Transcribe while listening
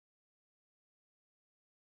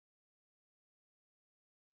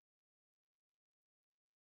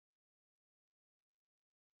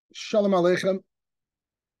Shalom Aleichem.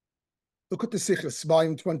 Look at the Sicha,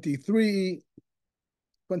 volume 23,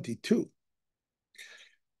 22.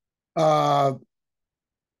 Tazria,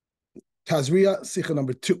 Sicha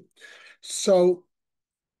number 2. So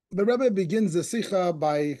the Rebbe begins the Sicha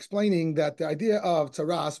by explaining that the idea of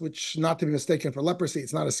tzaras, which not to be mistaken for leprosy,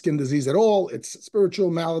 it's not a skin disease at all. It's a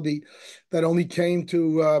spiritual malady that only came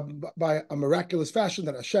to by a miraculous fashion,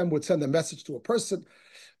 that Hashem would send a message to a person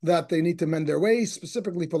that they need to mend their ways,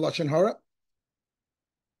 specifically for Lashon Hara.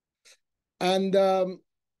 And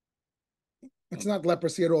it's not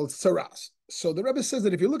leprosy at all, it's tzaras. So the Rebbe says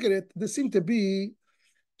that if you look at it, there seem to be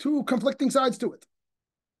two conflicting sides to it.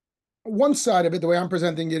 One side of it, the way I'm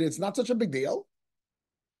presenting it, it's not such a big deal.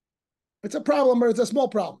 It's a problem, or it's a small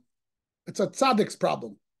problem. It's a tzaddik's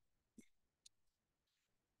problem.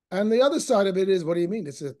 And the other side of it is, what do you mean?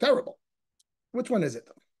 This is terrible. Which one is it?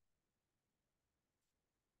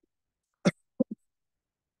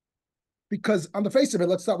 Because on the face of it,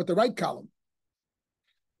 let's start with the right column.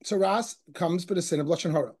 Tzaras comes for the sin of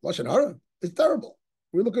Lashon Hara. Lashon Hara is terrible.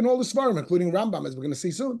 We look at all the Svarim, including Rambam, as we're going to see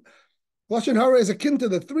soon. Lashon Hara is akin to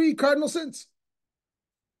the 3 cardinal sins.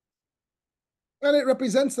 And it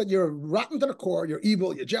represents that you're rotten to the core, you're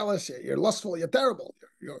evil, you're jealous, you're lustful, you're terrible,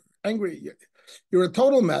 you're angry, you're a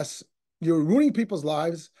total mess, you're ruining people's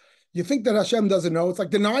lives. You think that Hashem doesn't know. It's like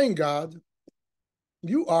denying God.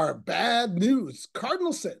 You are bad news,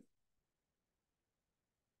 cardinal sin.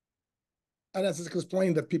 And as it's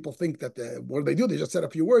explained, that people think that, what do they do? They just said a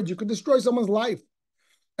few words. You could destroy someone's life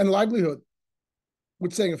and livelihood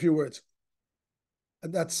with saying a few words.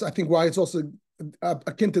 And that's, I think, why it's also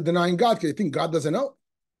akin to denying God, because you think God doesn't know.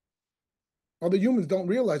 Other humans don't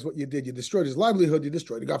realize what you did. You destroyed his livelihood. You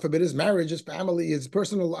destroyed, God forbid, his marriage, his family, his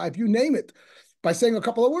personal life, you name it, by saying a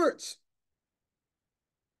couple of words.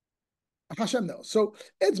 Hashem knows. So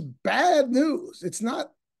it's bad news. It's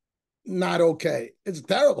not okay. It's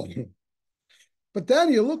terrible. But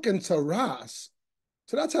then you look in tzaras.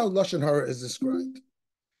 So that's how Lashon Hara is described.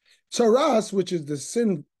 Tzaras, which is the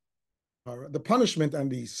sin, the punishment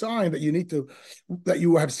and the sign that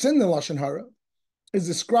you have sinned in Lashon Hara, is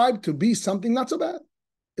described to be something not so bad.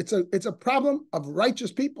 It's a problem of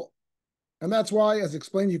righteous people. And that's why, as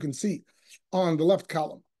explained, you can see on the left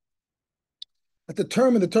column, that the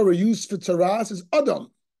term in the Torah used for tzaras is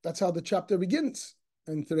Adam. That's how the chapter begins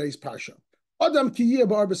in today's parsha. Adam kiyeh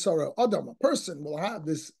ba'ar b'sara. Adam, a person, will have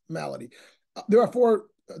this malady. There are 4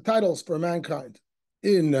 titles for mankind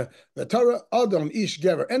in the Torah: Adam, Ish,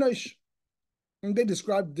 Gever, Enosh. And they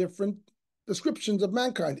describe different descriptions of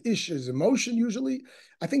mankind. Ish is emotion, usually.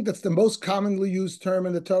 I think that's the most commonly used term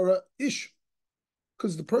in the Torah, Ish,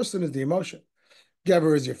 because the person is the emotion.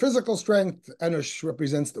 Gever is your physical strength. Enosh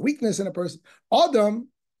represents the weakness in a person. Adam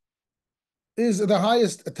is the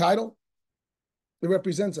highest title. It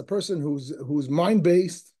represents a person who's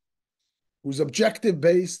mind-based, who's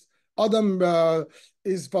objective-based. Adam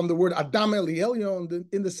is from the word Adam Elielyon,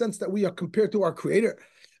 in the sense that we are compared to our Creator,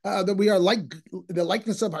 that we are like the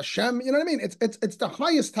likeness of Hashem. You know what I mean? It's the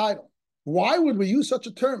highest title. Why would we use such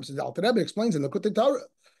a term? So the Alter Rebbe explains in the Likutei Torah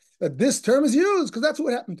that this term is used because that's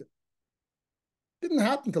what happened to. It didn't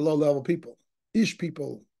happen to low-level people, Ish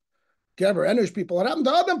people, Geber, Enosh people. It happened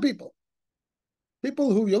to Adam people.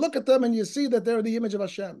 People who you look at them and you see that they're the image of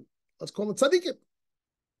Hashem. Let's call it tzaddikim.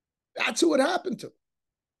 That's who it happened to.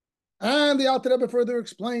 And the Alter Rebbe further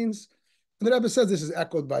explains, and the Rebbe says this is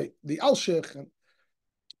echoed by the Al-Sheikh and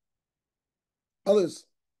others,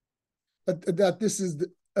 that this is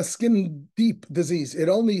a skin-deep disease. It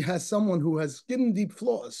only has someone who has skin-deep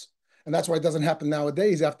flaws. And that's why it doesn't happen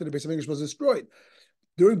nowadays after the Beis HaMikdash was destroyed.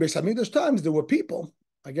 During Beis HaMikdash times, there were people,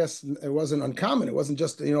 I guess it wasn't uncommon. It wasn't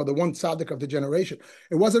just, the one tzaddik of the generation.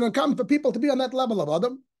 It wasn't uncommon for people to be on that level of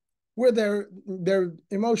Adam, where their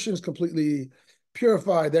emotions completely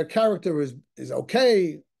purified, their character is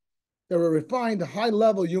okay. They're a refined,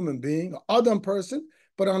 high-level human being, Adam person,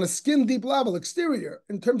 but on a skin-deep level, exterior,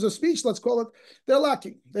 in terms of speech, let's call it, they're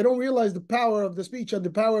lacking. They don't realize the power of the speech and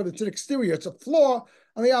the power of its exterior. It's a flaw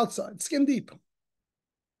on the outside, skin-deep.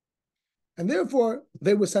 And therefore,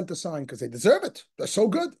 they were sent a sign because they deserve it. They're so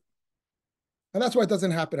good. And that's why it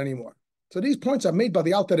doesn't happen anymore. So these points are made by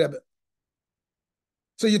the Alter Rebbe.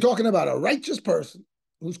 So you're talking about a righteous person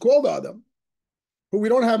who's called Adam, who we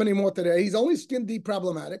don't have anymore today. He's only skin-deep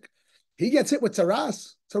problematic. He gets hit with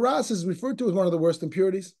tzaras. Tzaras is referred to as one of the worst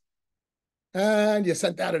impurities. And you're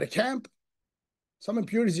sent out of the camp. Some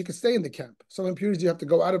impurities, you can stay in the camp. Some impurities, you have to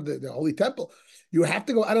go out of the holy temple. You have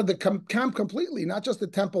to go out of the camp completely, not just the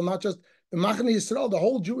temple, not just the Machane Yisrael, the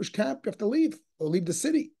whole Jewish camp. You have to leave, or leave the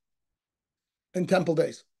city in temple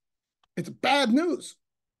days. It's bad news.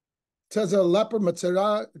 says a leper,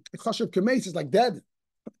 matzera, chashav kemes, is like dead.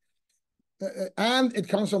 And it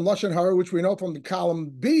comes from Lashon Hara, which we know from the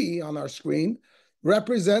column B on our screen,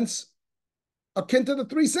 represents akin to the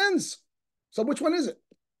three sins. So which one is it?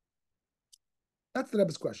 That's the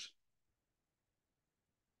Rebbe's question.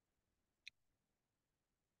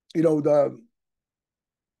 You know,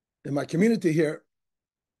 in my community here,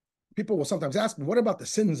 people will sometimes ask me, what about the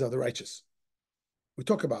sins of the righteous? We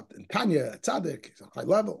talk about in Tanya, tzaddik, he's a high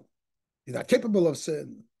level. He's not capable of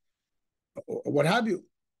sin, or what have you.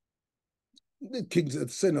 The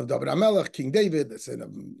sin of David HaMelech, King David, the sin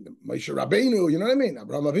of Moshe Rabbeinu, you know what I mean?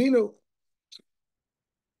 Abraham Avinu.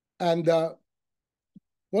 And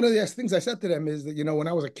one of the things I said to them is that, you know, when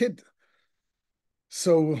I was a kid,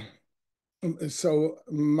 so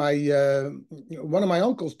my one of my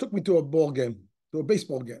uncles took me to a ball game, to a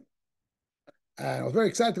baseball game. And I was very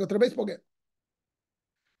excited to go to the baseball game.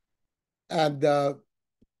 And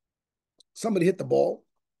somebody hit the ball,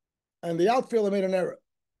 and the outfielder made an error.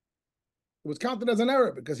 It was counted as an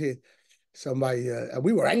error because we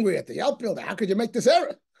were angry at the outfielder. How could you make this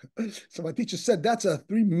error? So my teacher said, that's a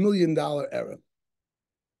 $3 million error.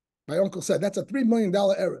 My uncle said, that's a $3 million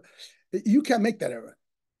error. You can't make that error.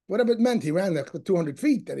 Whatever it meant, he ran 200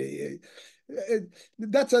 feet.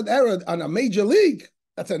 That's an error on a major league.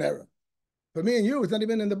 That's an error. For me and you, it's not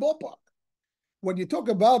even in the ballpark. When you talk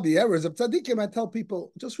about the errors of tzaddikim, I tell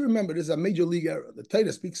people, just remember, this is a major league error. The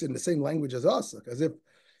Torah speaks in the same language as us, like as if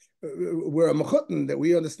we're a mechutin, that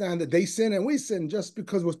we understand that they sin and we sin just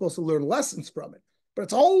because we're supposed to learn lessons from it. But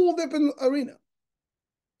it's a whole different arena.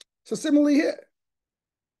 So similarly here,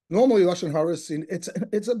 normally Lashon Hara is seen, it's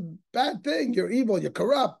a bad thing. You're evil, you're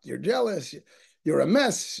corrupt, you're jealous, you're a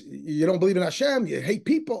mess, you don't believe in Hashem, you hate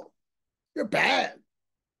people, you're bad.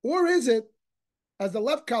 Or is it, as the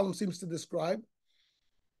left column seems to describe,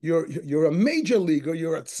 you're a major leaguer,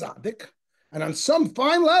 you're a tzaddik, and on some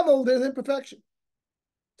fine level, there's imperfection.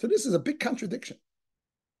 So this is a big contradiction.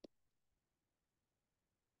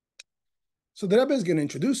 So the Rebbe is going to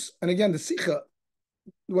introduce, and again, the Sicha,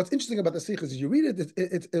 what's interesting about the Sicha is you read it,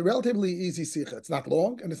 it's a relatively easy Sicha. It's not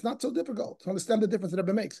long, and it's not so difficult to understand the difference the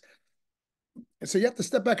Rebbe makes. And so you have to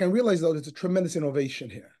step back and realize, though, there's a tremendous innovation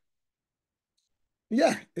here.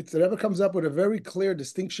 Yeah, the Rebbe comes up with a very clear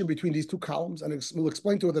distinction between these two columns, and we'll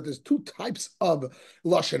explain to it that there's two types of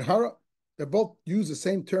Lashon Hara. They both use the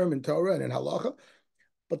same term in Torah and in Halacha,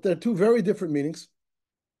 but they're two very different meanings.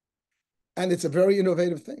 And it's a very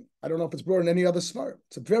innovative thing. I don't know if it's brought in any other Svar.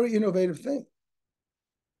 It's a very innovative thing,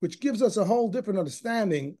 which gives us a whole different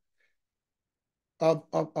understanding of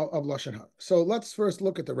Lashon Hara. So let's first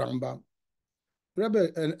look at the Rambam. The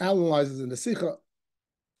Rebbe analyzes in the Sicha,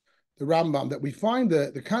 the Rambam, that we find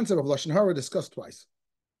the concept of Lashon Hara discussed twice.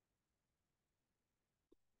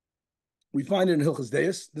 We find it in Hilchos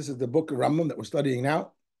Deis. This is the book of Rambam that we're studying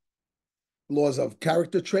now. Laws of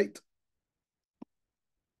character trait.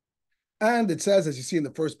 And it says, as you see in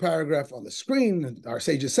the first paragraph on the screen, our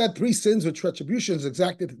sages said, 3 sins which retribution is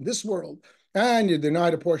exacted in this world, and you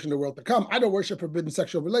denied a portion of the world to come. Idol worship, forbidden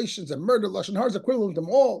sexual relations, and murder. Lashon Hara is equivalent to them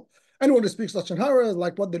all. Anyone who speaks Lashon Hara is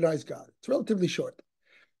like one denies God. It's relatively short.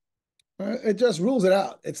 It just rules it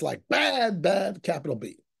out. It's like bad, capital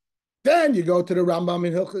B. Then you go to the Rambam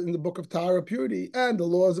in the book of Tahara Purity and the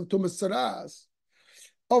laws of Tumas Saras.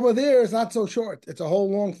 Over there, it's not so short. It's a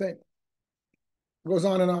whole long thing. It goes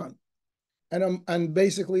on and on. And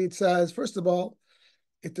basically it says, first of all,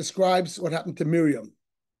 it describes what happened to Miriam.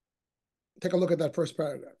 Take a look at that first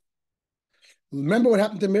paragraph. Remember what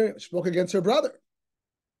happened to Miriam. She spoke against her brother.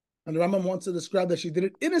 And the Rambam wants to describe that she did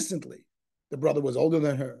it innocently. The brother was older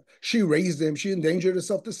than her. She raised him. She endangered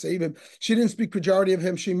herself to save him. She didn't speak pejorative of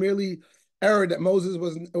him. She merely erred that Moses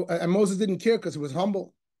was, and Moses didn't care because he was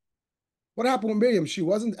humble. What happened with Miriam? She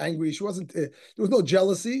wasn't angry. She wasn't, there was no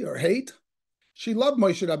jealousy or hate. She loved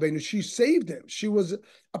Moshe Rabbeinu. She saved him. She was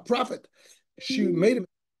a prophet. She made him,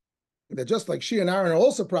 that just like she and Aaron are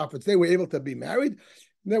also prophets, they were able to be married.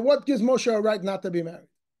 Then what gives Moshe a right not to be married?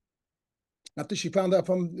 After she found out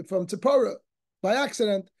from Tzipporah by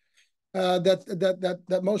accident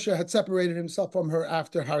that Moshe had separated himself from her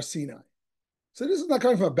after Har Sinai. So this is not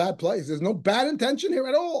coming from a bad place. There's no bad intention here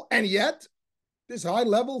at all. And yet, this high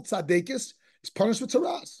level tzaddikis is punished with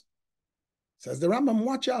tzaras. Says the Rambam,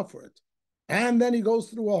 watch out for it. And then he goes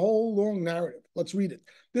through a whole long narrative. Let's read it.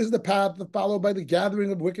 This is the path followed by the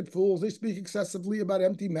gathering of wicked fools. They speak excessively about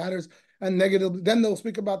empty matters and negatively. Then they'll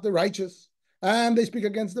speak about the righteous. And they speak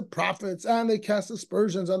against the prophets. And they cast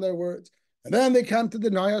aspersions on their words. And then they come to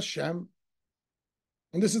deny Hashem.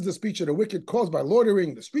 And this is the speech of the wicked caused by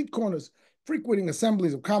loitering, the street corners, frequenting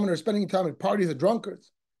assemblies of commoners, spending time at parties of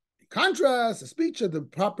drunkards, contrast, the speech of the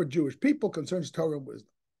proper Jewish people concerns Torah and wisdom.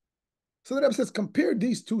 So the Rebbe says, compare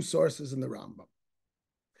these two sources in the Rambam.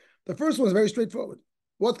 The first one is very straightforward.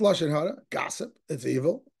 What's Lashon Hara? Gossip. It's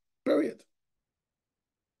evil. Period.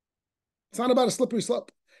 It's not about a slippery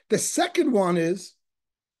slope. The second one is,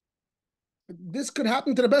 this could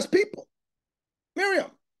happen to the best people.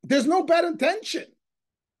 Miriam, there's no bad intention.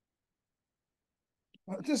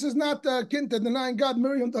 This is not Kinta denying God.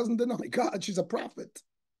 Miriam doesn't deny God. She's a prophet.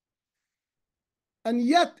 And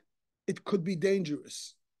yet, it could be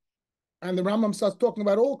dangerous. And the Rambam starts talking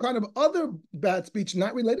about all kind of other bad speech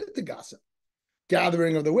not related to gossip.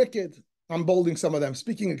 Gathering of the wicked, unbolding some of them,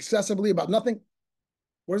 speaking excessively about nothing.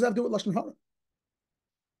 What does that have to do with Lashon Hara?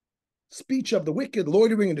 Speech of the wicked,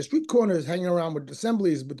 loitering in the street corners, hanging around with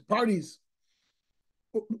assemblies, with parties.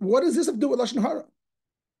 What does this have to do with Lashon Hara?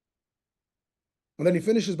 And then he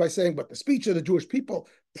finishes by saying, but the speech of the Jewish people,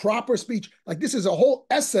 proper speech, like this is a whole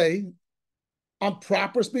essay on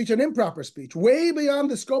proper speech and improper speech, way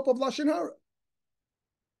beyond the scope of Lashon Hara.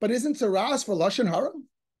 But isn't Saras for Lashon Hara?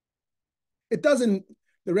 It doesn't.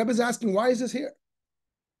 The Rebbe is asking, why is this here?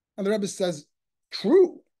 And the Rebbe says,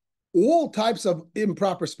 true, all types of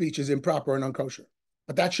improper speech is improper and unkosher.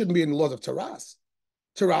 But that shouldn't be in the laws of Taras.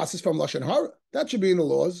 Taras is from Lashon Hara. That should be in the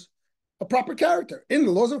laws of proper character, in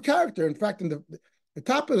the laws of character. In fact, in the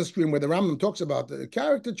top of the screen where the Rambam talks about the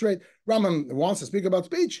character trait, Rambam wants to speak about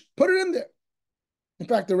speech, put it in there. In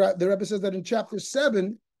fact, the Rebbe says that in chapter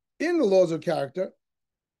 7, in the laws of character,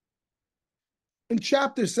 in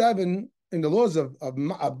chapter 7, in the laws of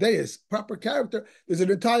Deis, proper character, there's an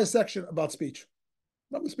entire section about speech.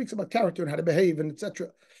 Rambam speaks about character and how to behave and etc.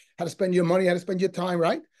 How to spend your money, how to spend your time,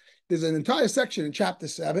 right? There's an entire section in chapter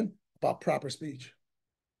 7 about proper speech.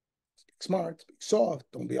 Speak smart, speak soft,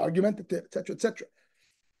 don't be argumentative, etc., etc.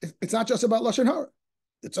 It's not just about Lashon Hara.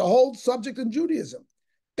 It's a whole subject in Judaism.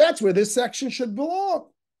 That's where this section should belong.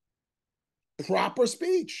 Proper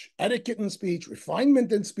speech, etiquette in speech,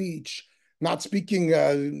 refinement in speech, not speaking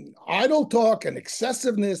idle talk and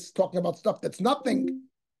excessiveness, talking about stuff that's nothing.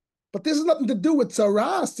 But this has nothing to do with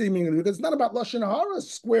Tzara, seemingly, because it's not about Lashon Hara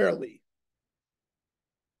squarely.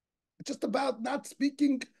 It's just about not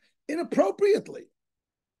speaking inappropriately.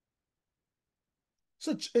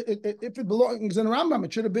 So if it belongs in Rambam,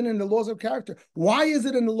 it should have been in the laws of character. Why is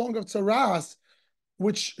it in the law of Tzaras,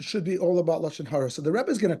 which should be all about Lashon Hara? So the Rebbe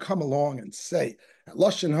is going to come along and say that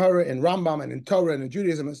Lashon Hara in Rambam and in Torah and in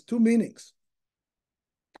Judaism has two meanings.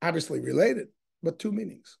 Obviously related, but two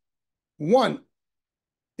meanings. One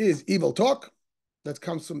is evil talk that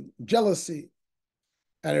comes from jealousy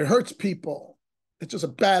and it hurts people. It's just a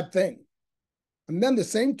bad thing. And then the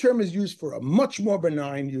same term is used for a much more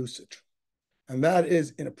benign usage, and that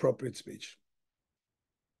is inappropriate speech.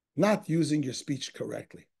 Not using your speech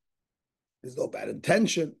correctly. There's no bad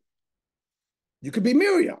intention. You could be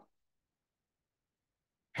Miriam.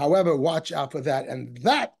 However, watch out for that. And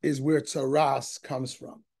that is where Tzaras comes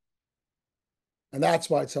from. And that's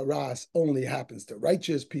why Tzaras only happens to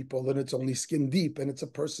righteous people, and it's only skin deep, and it's a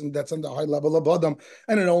person that's on the high level of Adam,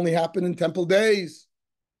 and it only happened in temple days.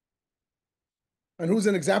 And who's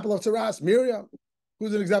an example of Tzaras? Miriam.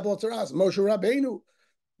 Who's an example of Tzaras? Moshe Rabbeinu.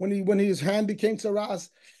 When his hand became Tzaras,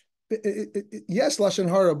 yes, Lashon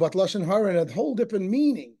Hara, but Lashon Hara had a whole different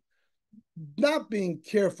meaning. Not being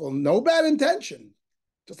careful, no bad intention.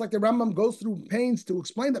 Just like the Rambam goes through pains to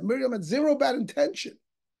explain that Miriam had zero bad intention,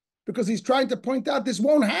 because he's trying to point out this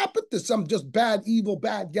won't happen to some just bad, evil,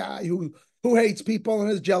 bad guy who hates people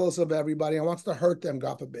and is jealous of everybody and wants to hurt them,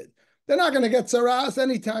 God forbid. They're not going to get Tzaras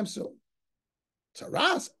anytime soon.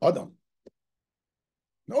 Tzaras, Adam.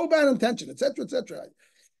 No bad intention, etc., etc.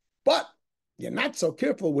 But you're not so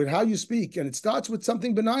careful with how you speak, and it starts with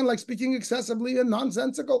something benign like speaking excessively and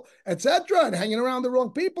nonsensical, etc., and hanging around the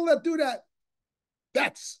wrong people that do that.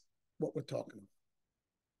 That's what we're talking about.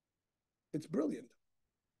 It's brilliant.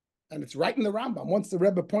 And it's right in the Rambam. Once the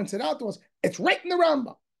Rebbe points it out to us, it's right in the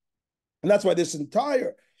Rambam. And that's why this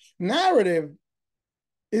entire narrative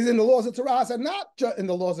is in the laws of Torah and not just in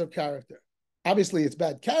the laws of character. Obviously, it's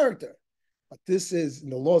bad character, but this is in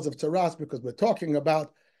the laws of Torah because we're talking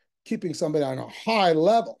about keeping somebody on a high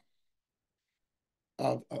level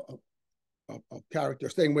of character,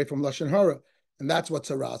 staying away from Lashon Hara. And that's what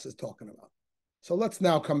Torah is talking about. So let's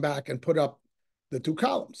now come back and put up the two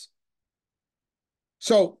columns.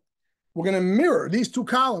 So we're going to mirror these two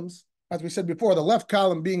columns, as we said before, the left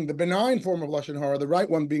column being the benign form of Lashon Hara, the right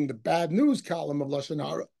one being the bad news column of Lashon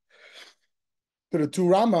Hara, to the two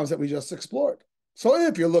Rambams that we just explored. So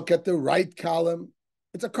if you look at the right column,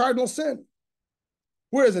 it's a cardinal sin.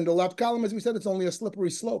 Whereas in the left column, as we said, it's only a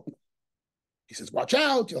slippery slope. He says, watch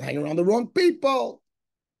out, you'll hang around the wrong people.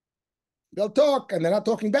 They'll talk, and they're not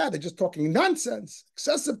talking bad. They're just talking nonsense,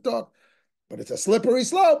 excessive talk, but it's a slippery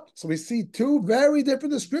slope. So we see two very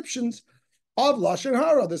different descriptions of Lashon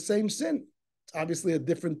Hara, the same sin. It's obviously a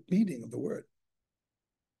different meaning of the word.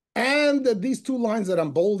 And these two lines that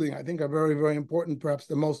I'm bolding, I think are very, very important, perhaps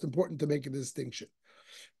the most important to make a distinction.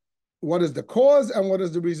 What is the cause and what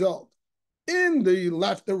is the result? In the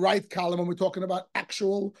left, the right column, when we're talking about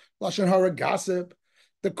actual Lashon Hara gossip,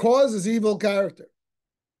 the cause is evil character.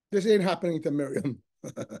 This ain't happening to Miriam,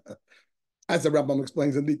 as the Rambam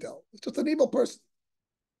explains in detail. It's just an evil person.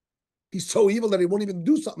 He's so evil that he won't even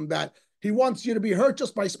do something bad. He wants you to be hurt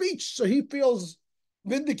just by speech, so he feels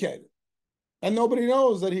vindicated. And nobody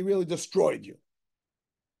knows that he really destroyed you.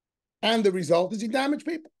 And the result is he damaged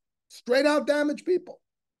people. Straight out damaged people.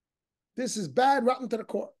 This is bad, rotten to the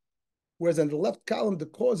core. Whereas in the left column, the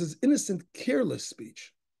cause is innocent, careless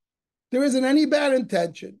speech. There isn't any bad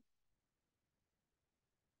intention.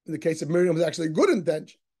 In the case of Miriam, it's actually good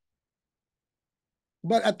intention.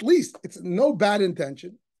 But at least it's no bad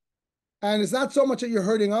intention. And it's not so much that you're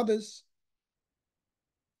hurting others.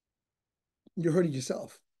 You're hurting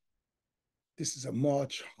yourself. This is a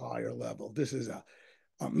much higher level. This is a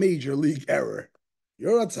major league error.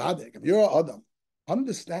 You're a tzaddik. If you're an adam,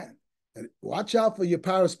 understand. And watch out for your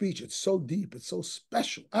power of speech. It's so deep. It's so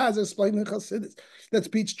special. As I explained in Chassidus, that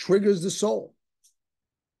speech triggers the soul.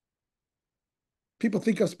 People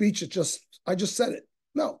think of speech as I just said it.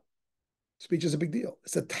 No. Speech is a big deal.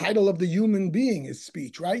 It's the title of the human being is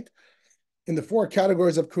speech, right? In the four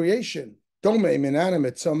categories of creation, Dome,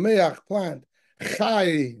 inanimate, Sameach, plant,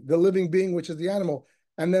 Chai, the living being, which is the animal,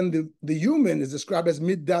 and then the human is described as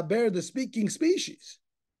Middaber, the speaking species.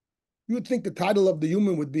 You would think the title of the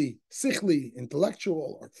human would be Sichli,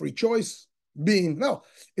 intellectual, or free choice being. No,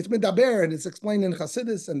 it's Middaber, and it's explained in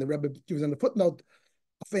Chassidus, and the Rebbe gives in the footnote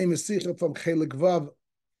a famous Sicha from Chelek Vav,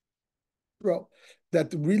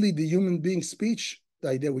 that really the human being speech, the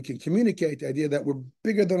idea we can communicate, the idea that we're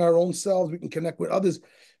bigger than our own selves, we can connect with others,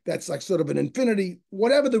 that's like sort of an infinity.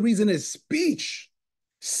 Whatever the reason is, speech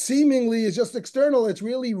seemingly is just external. It's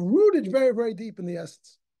really rooted very, very deep in the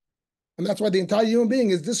essence. And that's why the entire human being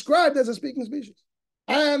is described as a speaking species.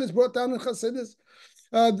 And it's brought down in Chassidus.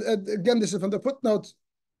 Again, this is from the footnotes.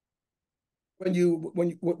 When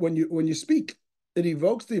you speak, it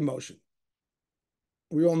evokes the emotion.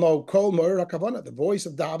 We all know Kol Mo'er HaKavana, the voice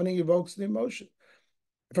of davening evokes the emotion.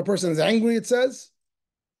 If a person is angry, it says,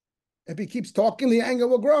 if he keeps talking, the anger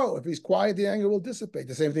will grow. If he's quiet, the anger will dissipate.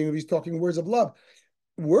 The same thing if he's talking words of love.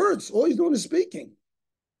 Words, all he's doing is speaking.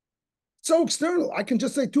 So external. I can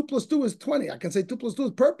just say 2 + 2 is 20. I can say 2 + 2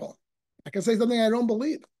 is purple. I can say something I don't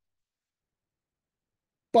believe.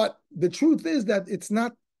 But the truth is that it's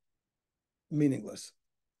not meaningless,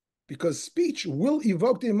 because speech will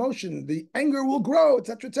evoke the emotion. The anger will grow,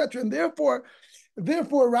 etc., etc. And therefore,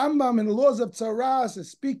 Rambam in the laws of Tzaras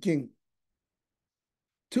is speaking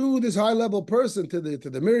to this high-level person, to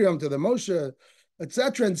the Miriam, to the Moshe,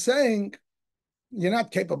 etc., and saying, you're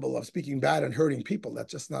not capable of speaking bad and hurting people.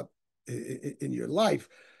 That's just not in your life.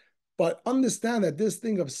 But understand that this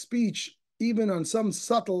thing of speech, even on some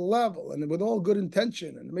subtle level and with all good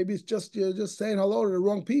intention, and maybe it's just you're just saying hello to the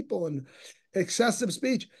wrong people and excessive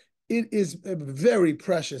speech, it is a very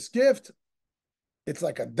precious gift. It's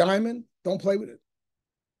like a diamond. Don't play with it.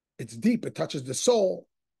 It's deep. It touches the soul.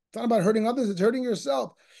 It's not about hurting others. It's hurting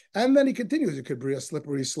yourself. And then he continues. It could be a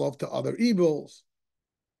slippery slope to other evils.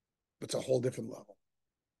 It's a whole different level.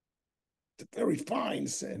 It's a very fine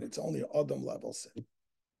sin. It's only an Adam level sin.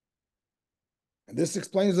 And this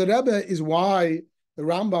explains the Rebbe is why the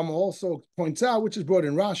Rambam also points out, which is brought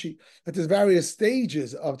in Rashi, that there's various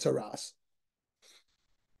stages of tzaras.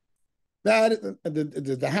 That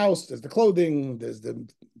the house, there's the clothing, there's the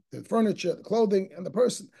furniture, the clothing, and the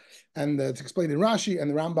person. And it's explained in Rashi, and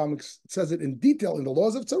the Rambam says it in detail in the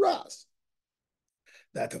laws of tzaras.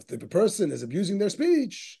 That if the person is abusing their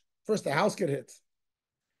speech, first the house get hit.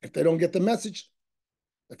 If they don't get the message,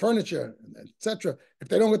 the furniture, etc. If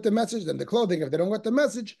they don't get the message, then the clothing. If they don't get the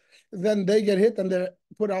message, then they get hit and they're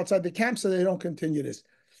put outside the camp so they don't continue this.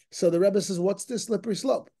 So the Rebbe says, what's this slippery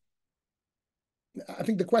slope? I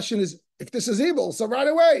think the question is, if this is evil, so right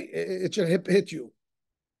away, it should hit you.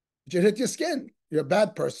 It should hit your skin. You're a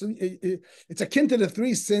bad person. It's akin to the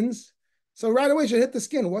 3 sins. So right away, it should hit the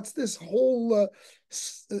skin. What's this whole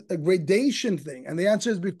gradation thing? And the answer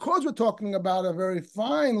is because we're talking about a very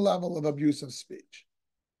fine level of abusive speech.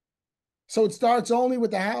 So it starts only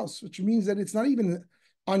with the house, which means that it's not even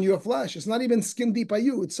on your flesh. It's not even skin deep by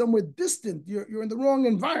you. It's somewhere distant. You're in the wrong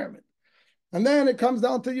environment. And then it comes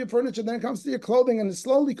down to your furniture, then it comes to your clothing, and it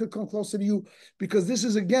slowly could come closer to you, because this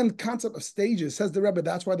is, again, concept of stages, says the Rebbe.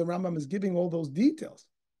 That's why the Rambam is giving all those details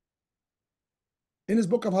in his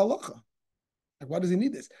book of Halacha. Like, why does he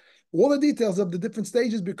need this? All the details of the different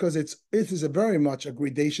stages, because it is a very much a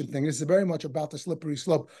gradation thing. This is very much about the slippery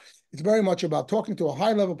slope. It's very much about talking to a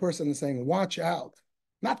high-level person and saying, watch out.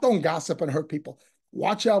 Not don't gossip and hurt people.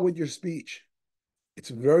 Watch out with your speech. It's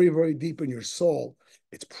very, very deep in your soul.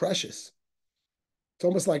 It's precious. It's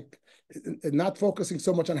almost like not focusing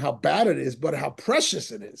so much on how bad it is, but how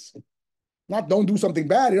precious it is. Not don't do something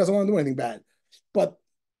bad. He doesn't want to do anything bad. But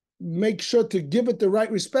make sure to give it the right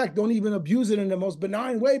respect. Don't even abuse it in the most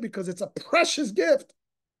benign way, because it's a precious gift.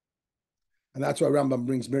 And that's why Rambam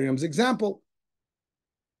brings Miriam's example,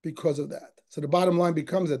 because of that. So the bottom line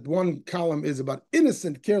becomes that one column is about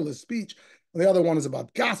innocent, careless speech, and the other one is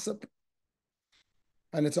about gossip.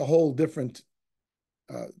 And it's a whole different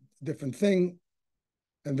thing.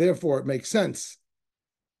 And therefore, it makes sense.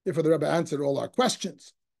 Therefore, the Rebbe answered all our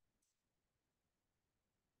questions.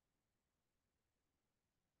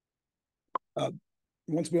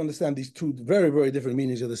 Once we understand these two very, very different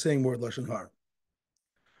meanings of the same word, Lashon Hara.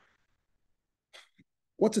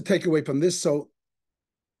 What's the takeaway from this? So,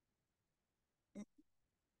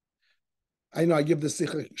 I know I give this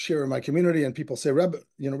Sicha share in my community, and people say, Rabbi,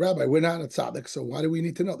 we're not a tzaddik, so why do we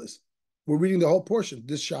need to know this? We're reading the whole portion,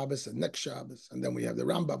 this Shabbos and next Shabbos, and then we have the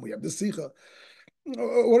Rambam, we have the Sicha.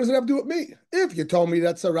 What does it have to do with me? If you told me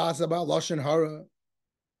that's a ras about Lashon Hara,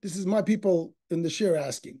 this is my people in the shir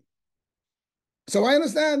asking. So I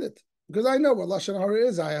understand it, because I know what Lashon Hara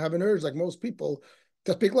is. I have an urge, like most people,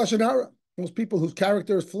 to speak Lashon Hara. Most people whose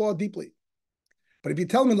character is flawed deeply. But if you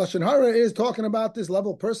tell me Lashon Hara is talking about this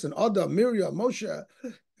level person, Adam, Miriam, Moshe,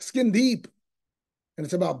 skin deep, and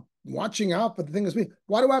it's about watching out for the thing that's me,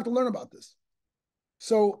 why do I have to learn about this?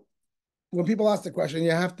 So when people ask the question,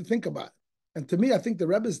 you have to think about it. And to me, I think the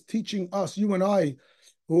Rebbe is teaching us, you and I,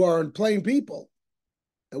 who are plain people,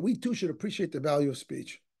 that we too should appreciate the value of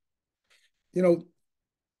speech. I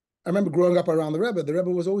remember growing up around the Rebbe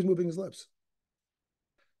was always moving his lips.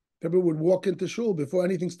 The Rebbe would walk into shul before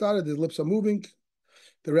anything started, his lips are moving.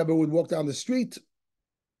 The Rebbe would walk down the street.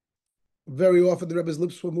 Very often the Rebbe's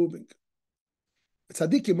lips were moving.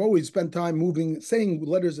 Tzaddikim always spend time moving, saying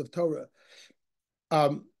letters of Torah.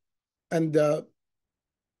 And I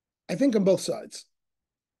think on both sides,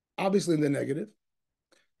 obviously in the negative,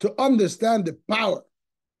 to understand the power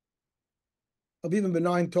of even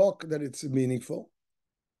benign talk, that it's meaningful.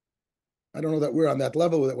 I don't know that we're on that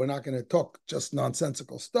level, that we're not going to talk just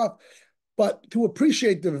nonsensical stuff, but to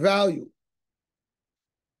appreciate the value.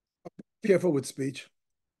 Be careful with speech,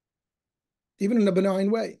 even in a benign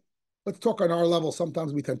way. Let's talk on our level.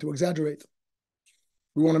 Sometimes we tend to exaggerate.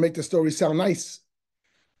 We want to make the story sound nice,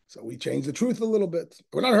 so we change the truth a little bit.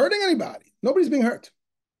 We're not hurting anybody. Nobody's being hurt.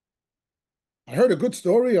 I heard a good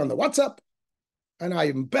story on the WhatsApp, and I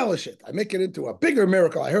embellish it. I make it into a bigger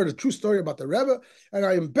miracle. I heard a true story about the Rebbe, and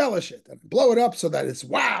I embellish it and blow it up so that it's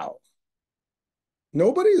wow.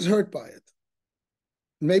 Nobody is hurt by it.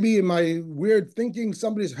 Maybe in my weird thinking,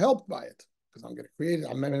 somebody's helped by it, because I'm going to create it.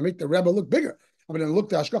 I'm going to make the Rebbe look bigger. I'm going to look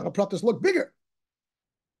the Hashgacha Pratis look bigger.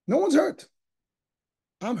 No one's hurt.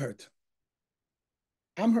 I'm hurt.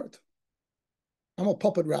 I'm hurt. I'm a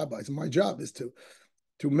puppet rabbi, so my job is to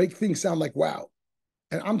make things sound like wow.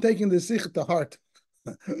 And I'm taking the Sicha to heart.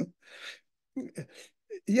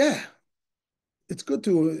 Yeah, it's good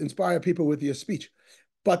to inspire people with your speech.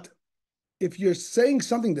 But if you're saying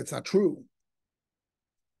something that's not true,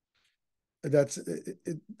 that's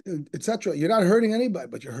etc., you're not hurting anybody,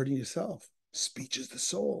 but you're hurting yourself. Speech is the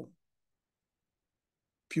soul.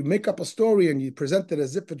 If you make up a story and you present it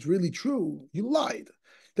as if it's really true, you lied.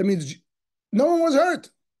 That means no one was hurt.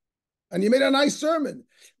 And you made a nice sermon,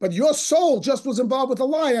 but your soul just was involved with a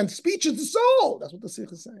lie, and speech is the soul. That's what the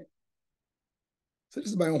Sicha is saying. So this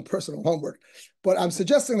is my own personal homework, but I'm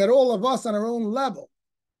suggesting that all of us on our own level,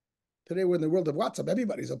 today we're in the world of WhatsApp,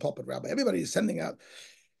 everybody's a pulpit rabbi, everybody is sending out.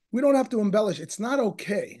 We don't have to embellish. It's not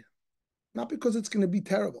okay, not because it's going to be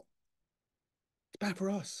terrible. It's bad for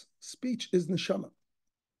us. Speech is neshama.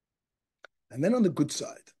 And then on the good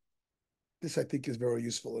side, this I think is very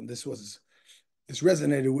useful, and this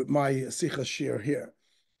resonated with my Sicha share here.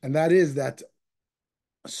 And that is that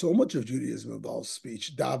so much of Judaism involves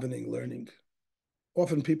speech, davening, learning.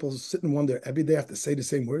 Often people sit and wonder, every day I have to say the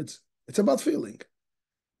same words. It's about feeling.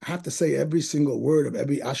 I have to say every single word of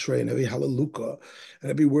every Ashrei and every Hallelujah and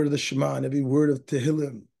every word of the Shema and every word of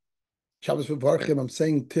Tehillim. Shabbos V'Varchim, I'm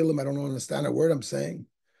saying Tehillim, I don't understand a word I'm saying.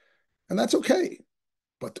 And that's okay.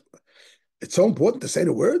 But it's so important to say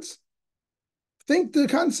the words. Think the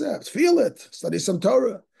concepts, feel it, study some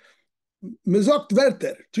Torah. Mizok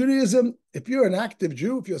Werter, Judaism, if you're an active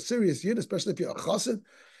Jew, if you're a serious Yid, especially if you're a chassid,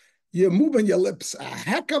 you're moving your lips a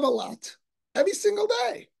heck of a lot every single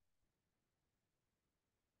day.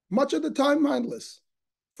 Much of the time, mindless,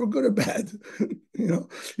 for good or bad.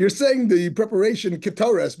 You're saying the preparation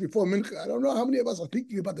ketores before mincha. I don't know how many of us are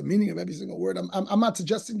thinking about the meaning of every single word. I'm not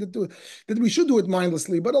suggesting that we should do it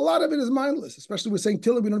mindlessly, but a lot of it is mindless, especially we're saying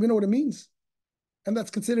Tilla, we don't even know what it means. And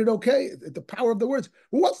that's considered okay. The power of the words.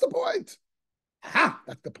 What's the point? Ha,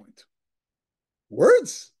 that's the point.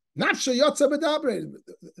 Words. Nafsha yotza b'dabre.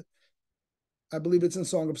 I believe it's in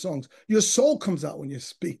Song of Songs. Your soul comes out when you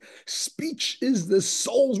speak. Speech is the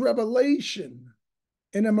soul's revelation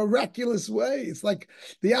in a miraculous way. It's like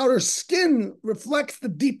the outer skin reflects the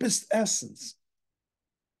deepest essence.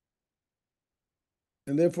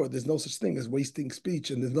 And therefore, there's no such thing as wasting speech,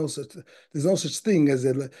 and there's no such thing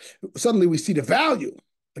as suddenly we see the value,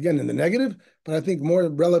 again, in the negative, but I think more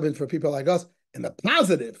relevant for people like us in the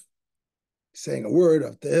positive. Saying a word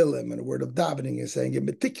of tehillim and a word of davening and saying it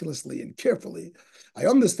meticulously and carefully. I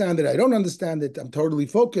understand it. I don't understand it. I'm totally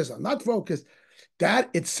focused. I'm not focused. That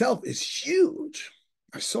itself is huge.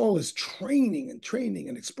 Our soul is training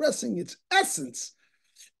and expressing its essence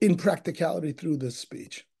in practicality through this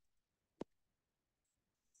speech.